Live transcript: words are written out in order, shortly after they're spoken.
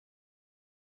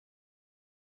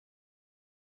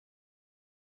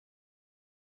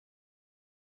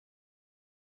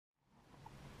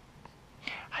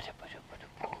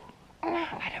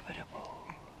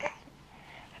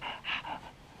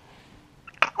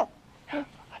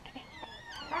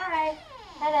Hi.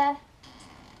 Hi,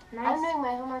 nice. I'm doing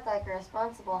my homework like a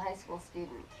responsible high school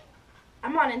student.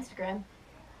 I'm on Instagram.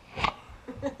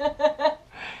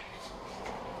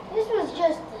 This was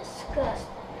just disgusting.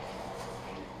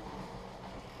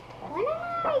 When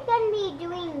am I going to be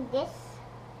doing this?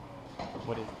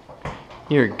 What is it?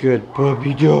 You're a good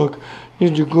puppy, dog.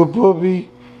 You're a good puppy.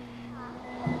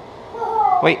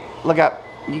 Wait, look up.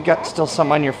 You got still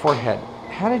some on your forehead.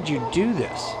 How did you do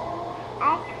this?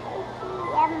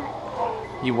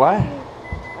 You what?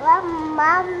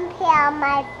 Mom peeled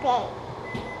my face.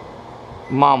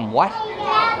 Mom what?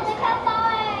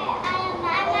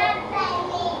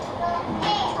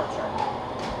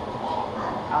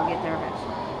 I'll get there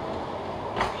eventually.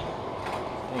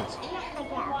 Thanks.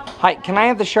 Hi, can I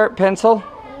have the sharp pencil?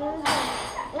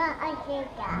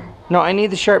 No, I need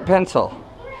the sharp pencil.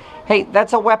 Hey,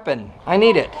 that's a weapon. I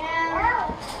need it.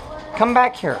 Come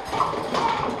back here.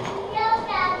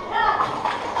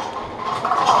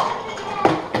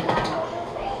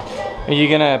 Are you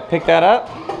gonna pick that up?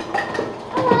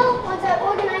 Hello, once I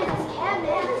organize this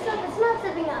cabinet, it's not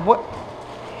zipping up. What?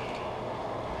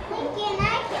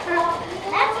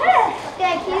 That's her.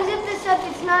 Okay, can you zip this up?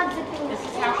 It's not zipping up. This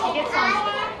is how she gets on.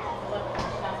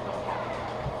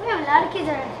 We have a lot of kids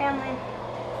in our family.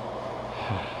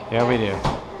 Yeah, we do.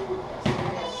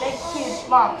 Big, huge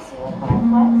lumps.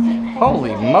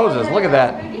 Holy Moses, look at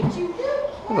that.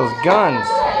 Look at those guns.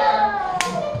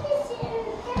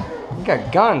 You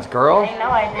got guns, girl. I know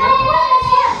I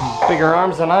do. Bigger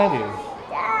arms than I do.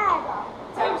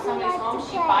 So if somebody's home,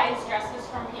 she buys dresses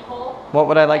from people. What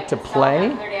would I like to play?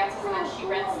 Their dances and then she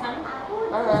rents them. So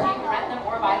you can rent them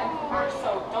or buy them from her.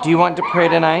 So don't Do you want to pray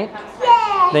tonight?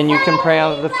 Then you can pray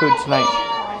out of the food tonight.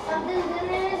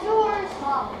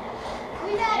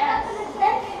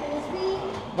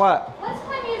 What? let's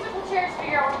play musical chairs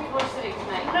figure out where people are sitting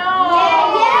tonight. No.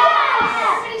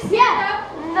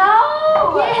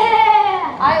 No.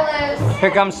 I lose.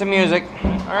 Here comes some music.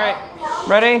 All right,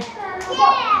 ready?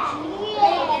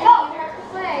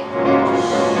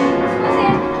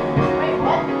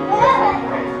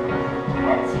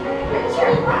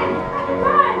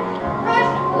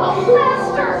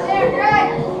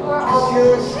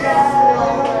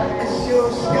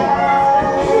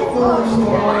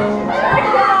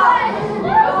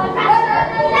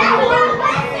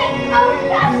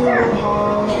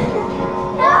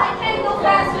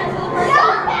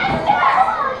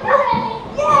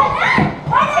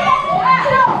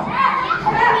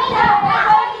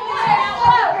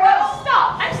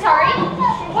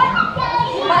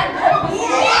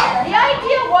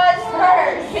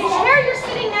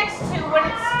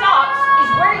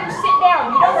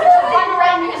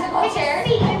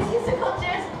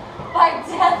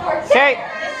 Okay,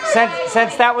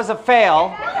 since that was a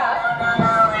fail.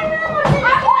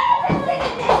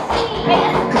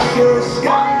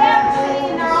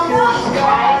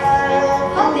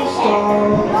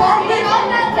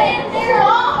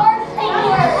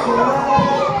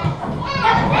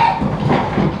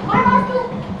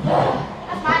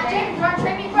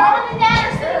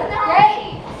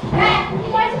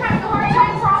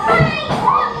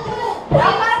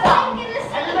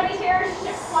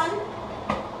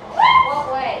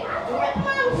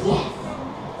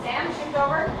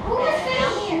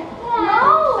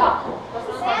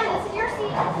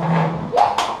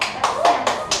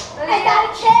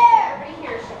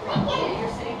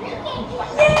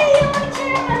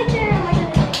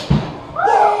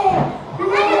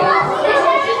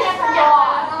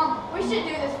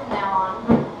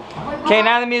 Okay,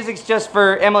 now the music's just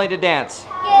for Emily to dance.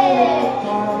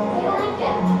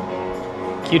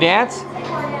 Can you dance?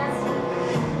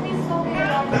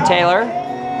 Taylor?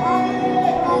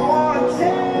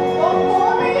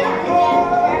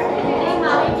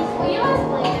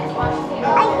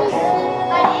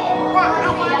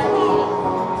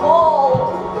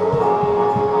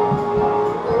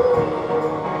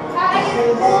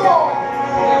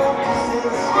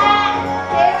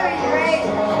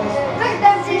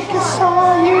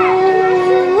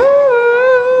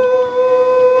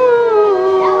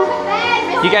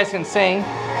 You guys can sing.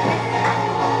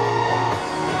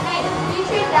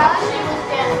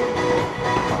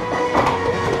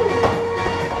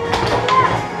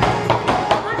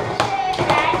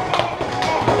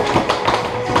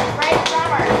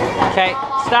 Okay,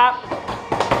 stop.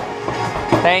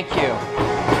 Thank you.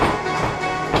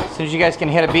 As soon as you guys can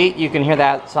hit a beat, you can hear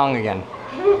that song again.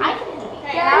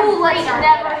 Let's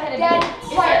never hit a beat.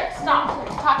 Stop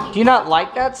talking. Do you not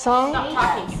like that song? Stop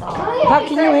talking. How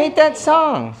can you hate that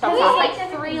song? It's like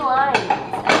 3 lines.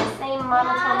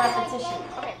 monotone repetition.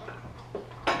 Okay.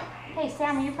 Hey,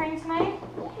 Sam, are you praying tonight?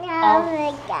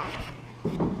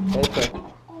 Okay.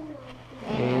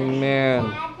 Amen.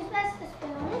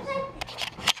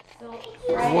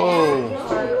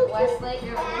 Whoa. Westlake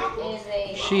is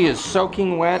a. She is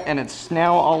soaking wet and it's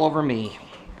now all over me.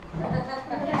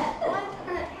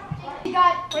 We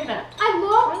got. Wait a minute. I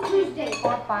love Tuesdays.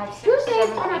 4, 5, 6, Tuesdays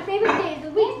 7, are my favorite days of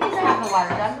the week because Have the water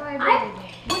done.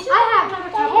 I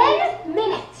have 10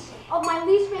 minutes of my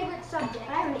least favorite subject,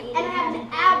 and I have an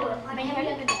hour on every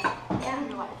other day.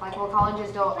 Like what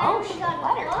colleges don't. Oh, she got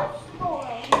letter.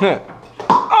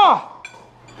 Oh!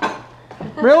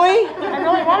 Really? I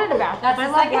really wanted a bath. That's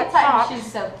the second time she's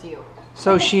soaked you.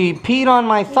 So she peed on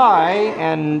my thigh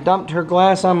and dumped her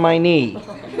glass on my knee.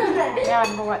 Yeah,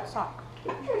 and a wet sock.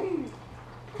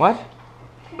 What?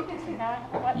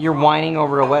 What? You're whining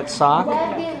over a wet sock?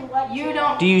 You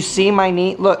don't. Do you see my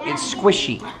knee? Look, it's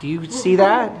squishy. Do you see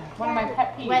that? One of my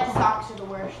pet peeves. Wet socks are the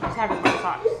worst. Just having wet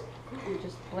socks. You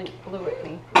just blew at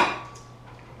me.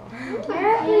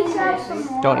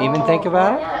 Don't even think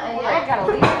about it? I got a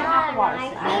liter and a half of water.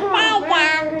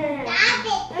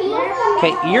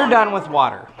 Okay, you're done with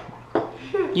water.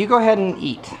 You go ahead and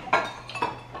eat.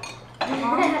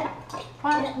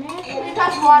 You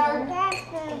touch water.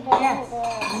 Yes.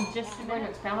 You just sit there and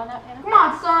expound on that, Hannah? Come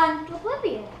on, son.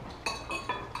 Oblivion.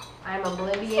 I'm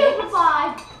oblivious. Stupefy.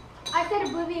 I said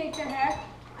obliviate to her,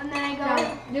 and then I go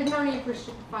There's no need for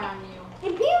stupefy on you.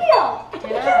 Imperial.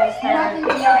 Nothing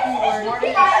but yucky words. What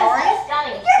is the story?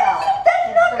 Study yourself.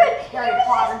 Harry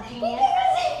Potter genius.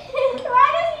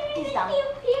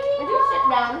 Would you sit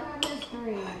down?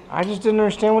 I just didn't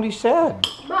understand what he said.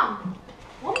 Mom,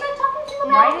 what was I talking to you No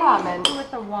about? comment. With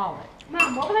the wallet.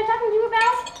 Mom, what was I talking to you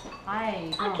about?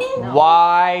 I I don't can't. know.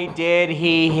 Why did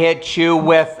he hit you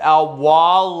with a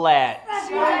wallet?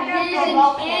 He's an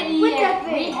idiot.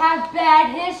 We have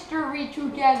bad history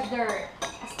together. I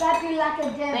slap you like a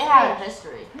dead They have a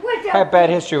history. I have bad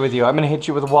history with you. I'm gonna hit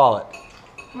you with a wallet.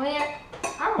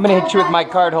 I'm gonna hit you with my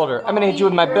card holder. I'm gonna hit you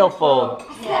with my billfold.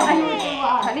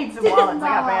 I need some wallets. I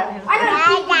got bad history.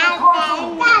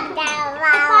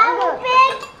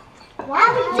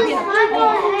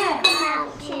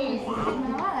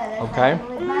 Okay.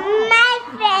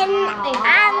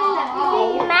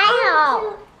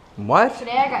 What?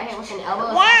 Today I got hit with an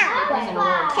elbow.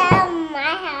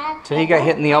 So he got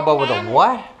hit in the elbow with a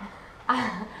what?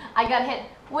 I got hit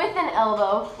with an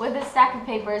elbow, with a stack of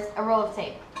papers, a roll of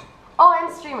tape. Oh,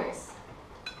 and streamers.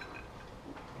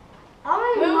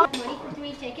 Money for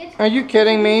 3 tickets. Are you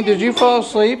kidding me? Did you fall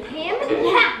asleep? Him?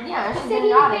 Yeah. Yeah, she's Said been he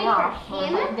nodding paid off. for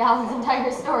him? Like Dallin's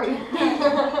entire story.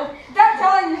 Stop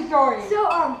telling your story. So,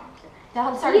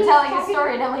 Dallin started telling his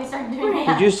story and Emily started doing Did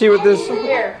that. you see what this?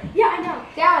 Here. yeah, I know.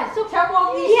 Dallas, so tell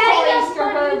all these He had stories enough to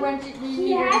her money. when she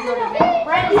He needed has to go to enough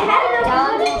bed. He had enough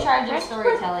Dallin's money in charge of for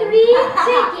storytelling. 3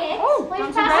 tickets.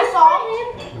 don't Pass you it for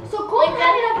him. So Cole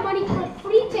had enough money for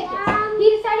 3 tickets. He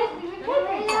decided we would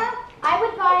pay for it. I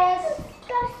would buy us.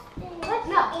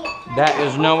 No. That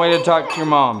is no way to talk to your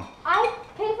mom. I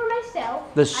pay for myself.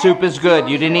 The soup is good.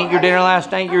 You didn't eat your dinner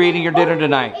last night. You're eating your dinner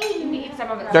tonight. Eat some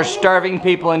of it. There's starving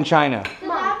people in China.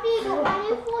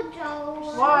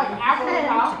 What?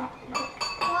 Africa?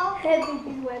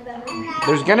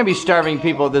 There's gonna be starving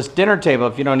people at this dinner table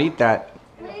if you don't eat that.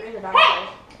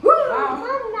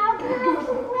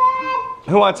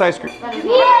 Who wants ice cream? I do.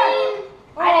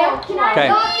 Can I Okay.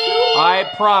 adopt you? I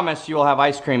promise you will have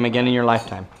ice cream again in your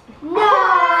lifetime. No. What if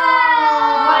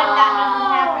that doesn't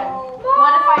happen?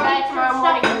 What if I die tomorrow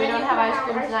morning and we don't have ice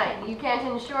cream tonight? You can't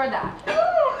ensure that.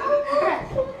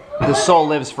 The soul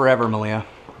lives forever, Malia.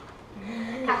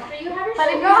 After you have your But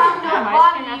if you sugar. have no Have ice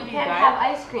body, cream after you you can't die? have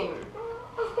ice cream.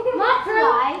 Not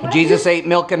fly. Jesus ate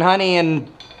milk and honey and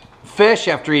fish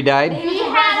after he died. He was a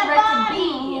had a resurrected body.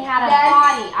 being. He had a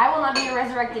body. I will not be a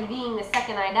resurrected being the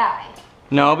second I die.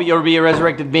 No, but you'll be a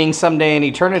resurrected being someday in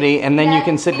eternity, and then you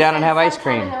can sit down and have ice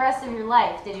Sometime cream. in the rest of your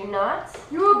life, did you not?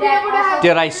 You will be able to have.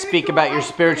 Did I speak about your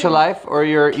spiritual life or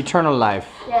your eternal life?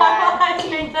 I will ice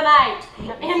cream tonight.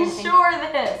 Ensure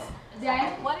this.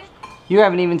 You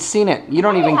haven't even seen it. You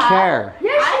don't even care.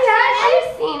 Yes,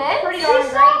 I've seen it. she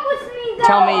saw with me though.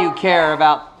 Tell me you care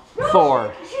about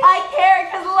Thor. I care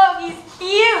because Loki's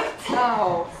cute.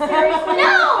 Oh.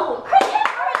 No.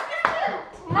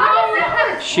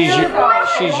 She's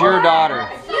your daughter.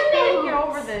 Get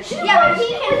over this. Yeah, but he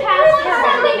can pass the Can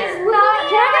I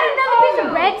get another piece of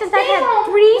bread since I had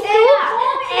 3 soups?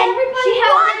 And she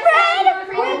has one bread.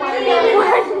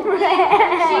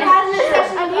 She has an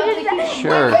obsession. I needed that.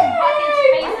 Sure. Bucket's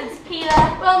face is PETA.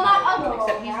 Well, not ugly.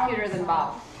 Except he's cuter than Bob.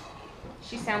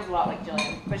 She sounds a lot like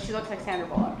Jillian, but she looks like Sandra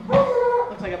Bullock.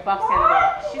 Looks like a buff Sandra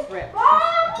Bullock. She's ripped.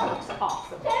 She looks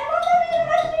awesome.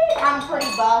 I'm pretty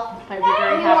buff. I'd be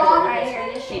very happy Right with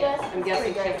here, this. she does. I'm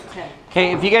guessing she has a 10.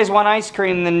 Okay, if you guys want ice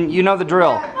cream, then you know the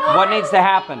drill. What needs to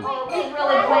happen? All He's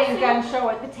really playing gun show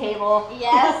at the table.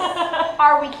 Yes.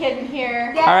 Are we kidding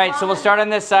here? right, so we'll start on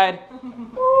this side.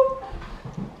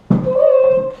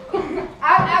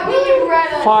 I'll give you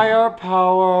red.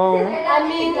 Firepower. I'm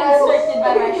being constricted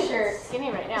by my shirt.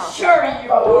 Skinny right now. Sure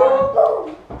you are.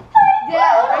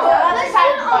 Other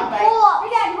side of the bug bite.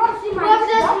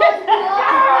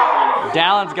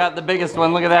 Dallin's got the biggest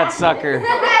one. Look at that sucker.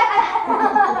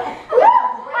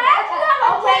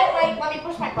 Oh, wait, let me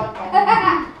push my bug bite.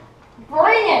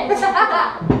 Bring it!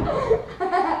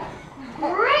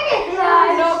 Bring it,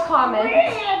 guys. No comment.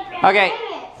 Okay,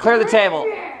 clear the table.